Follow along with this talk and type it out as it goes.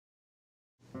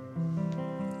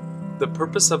The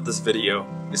purpose of this video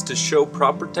is to show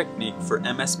proper technique for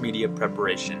MS media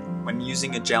preparation when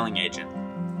using a gelling agent.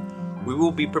 We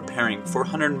will be preparing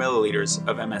 400 milliliters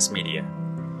of MS media.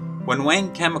 When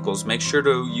weighing chemicals, make sure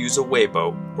to use a weigh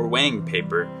boat or weighing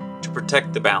paper to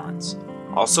protect the balance.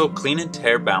 Also, clean and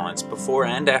tare balance before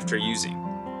and after using.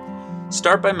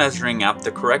 Start by measuring out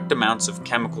the correct amounts of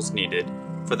chemicals needed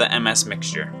for the MS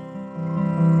mixture.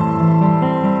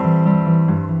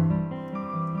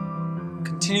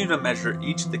 Continue to measure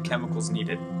each of the chemicals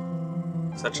needed,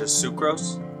 such as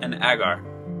sucrose and agar.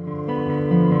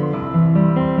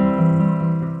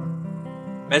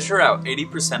 Measure out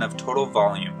 80% of total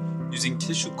volume using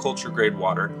tissue culture grade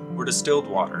water or distilled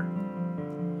water.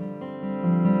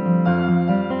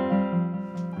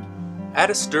 Add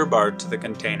a stir bar to the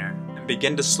container and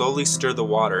begin to slowly stir the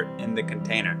water in the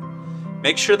container.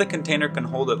 Make sure the container can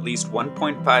hold at least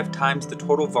 1.5 times the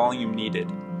total volume needed.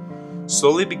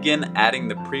 Slowly begin adding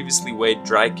the previously weighed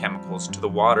dry chemicals to the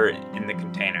water in the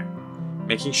container,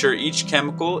 making sure each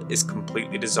chemical is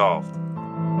completely dissolved.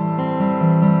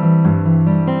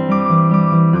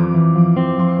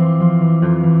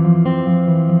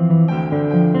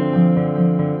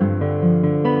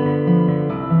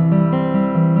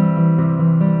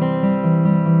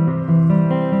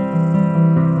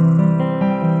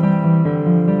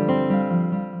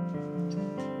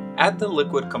 Add the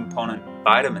liquid component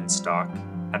vitamin stock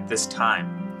at this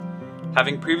time.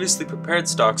 Having previously prepared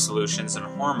stock solutions and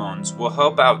hormones will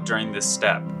help out during this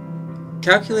step.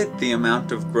 Calculate the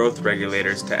amount of growth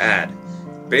regulators to add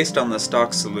based on the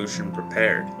stock solution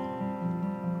prepared.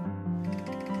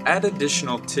 Add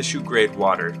additional tissue grade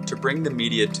water to bring the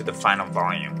media to the final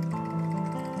volume.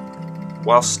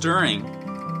 While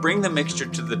stirring, bring the mixture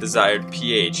to the desired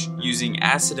pH using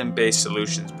acid and base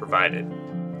solutions provided.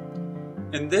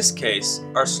 In this case,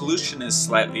 our solution is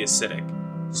slightly acidic,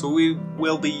 so we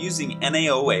will be using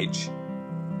NaOH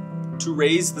to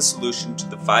raise the solution to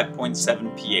the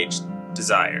 5.7 pH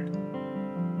desired.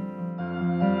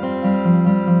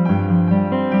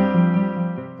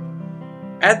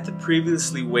 Add the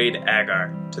previously weighed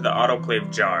agar to the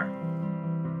autoclave jar.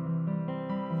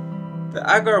 The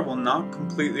agar will not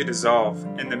completely dissolve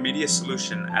in the media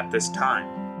solution at this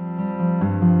time.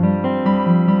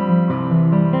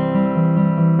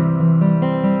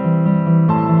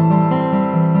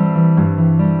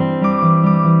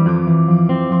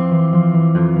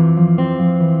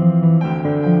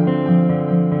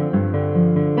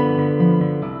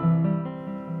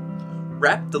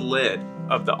 Wrap the lid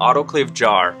of the autoclave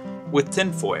jar with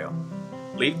tin foil.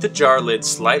 Leave the jar lid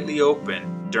slightly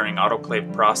open during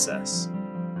autoclave process.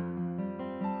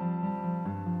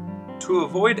 To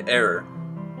avoid error,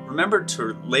 remember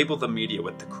to label the media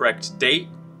with the correct date,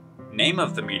 name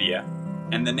of the media,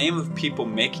 and the name of people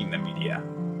making the media.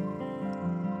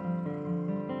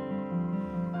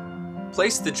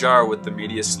 Place the jar with the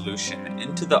media solution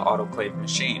into the autoclave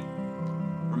machine.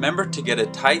 Remember to get a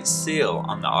tight seal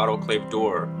on the autoclave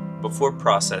door before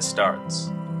process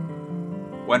starts.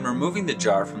 When removing the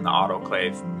jar from the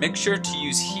autoclave, make sure to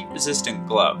use heat-resistant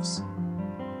gloves.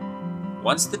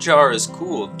 Once the jar is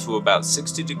cooled to about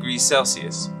 60 degrees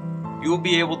Celsius, you will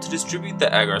be able to distribute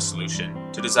the agar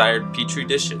solution to desired petri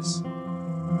dishes.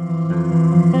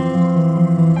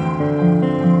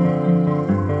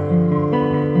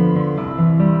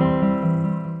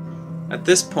 At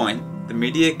this point, the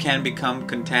media can become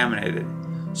contaminated,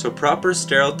 so proper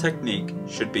sterile technique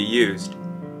should be used.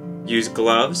 Use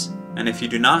gloves, and if you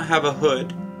do not have a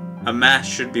hood, a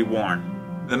mask should be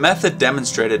worn. The method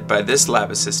demonstrated by this lab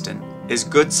assistant is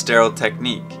good sterile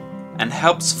technique and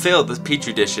helps fill the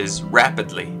petri dishes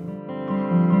rapidly.